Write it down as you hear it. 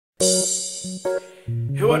Hey,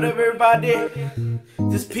 what up, everybody?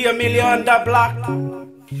 This P a million the block.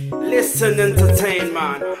 Listen, entertain,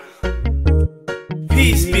 man.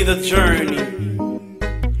 Peace be the journey.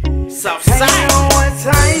 Southside. I know one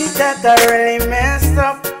time that I really messed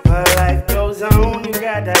up, but life goes on, you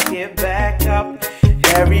gotta get back up.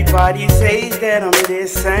 Everybody says that I'm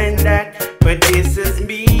this and that, but this is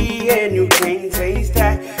me and you can't taste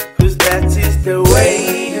that, cause that is the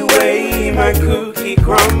way my cookie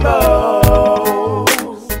crumbles.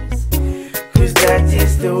 Cause that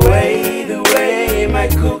is the way my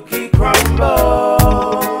cookie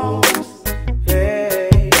crumbles. Hey.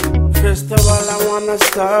 First of all, I wanna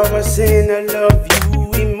start by saying I love you.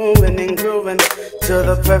 We moving and grooving to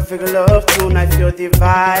the perfect love tune. I feel the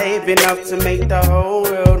vibe enough to make the whole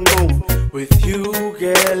world move. With you,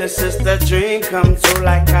 girl, it's just a dream come true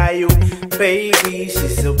like how you, baby.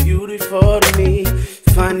 She's so beautiful to me.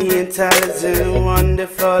 Funny, intelligent,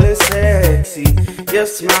 wonderful and sexy. Your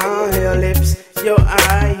smile, your lips, your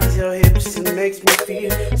eyes, your hips, it makes me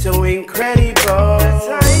feel so incredible. The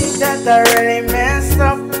time that I really messed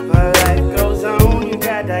up, but life goes on, you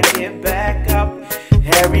gotta get back up.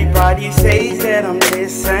 Everybody says that I'm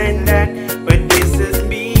this and that, but this is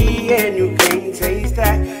me and you can't taste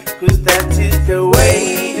that, cause that is the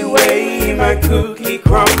way my cookie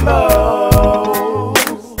crumbles.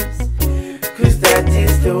 Cause that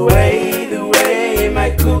is the way my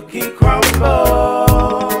cookie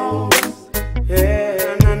crumbles.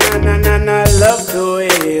 Yeah, na, love the way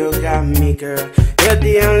you got me, girl. You're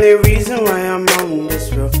the only reason why I'm on this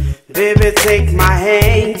road. Baby, take my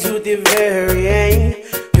hand to the very end,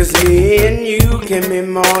 cause me and you can be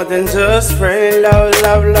more than just friends.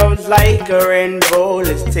 Love like a rainbow.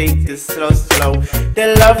 Let's take this slow.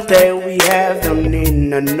 The love that we have don't need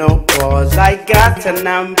no pause. I got a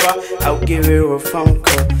number, I'll give you a phone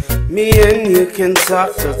call. Me and you can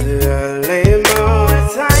talk to the early morning.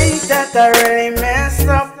 The time that I really messed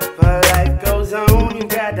up, but life goes on, you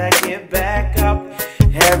gotta get back up.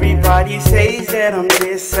 Everybody says that I'm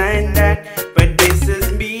this and that, but this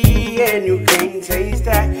is me and you can't taste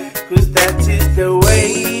that, cause that is the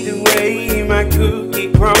way my cookie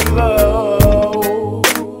crumbles.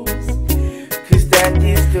 Cause that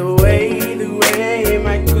is the way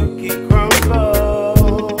my cookie crumbles.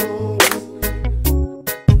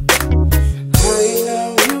 I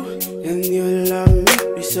love you and you love me.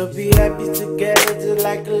 We should be happy together just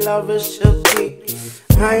like lovers should be.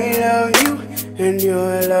 I love you and you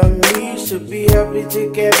love me. Should be happy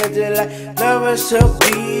together just like lovers should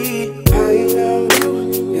be. I love you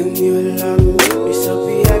and you love me. We should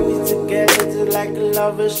be happy together just like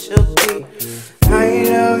lovers should be. I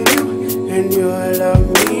love you and you love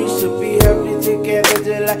me. Should be happy together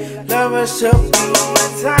just like lovers should be. The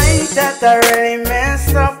time that I really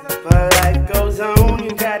messed up, but life goes on,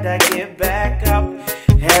 you gotta get back up.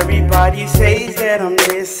 Everybody says that I'm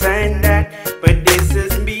this and that, but this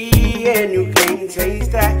is me and you can't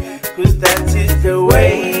taste that, cause that is the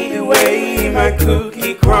way my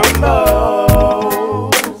cookie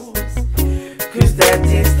crumbles. Cause that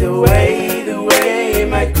is the way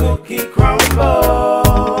my cookie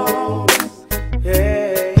crumbles.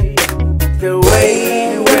 Hey, the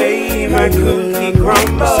way my cookie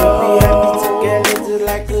crumbles. So be happy together just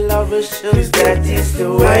like lovers should. Cause that is the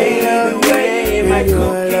way my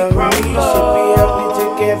cookie crumbles. So be happy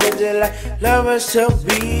together just like lovers should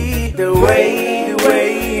be. The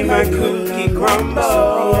way my cookie crumbles. So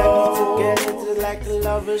be happy together just like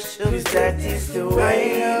lovers should. Cause that is the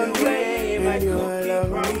way my cookie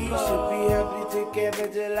crumbles. So be happy together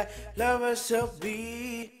just like lovers should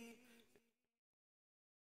be.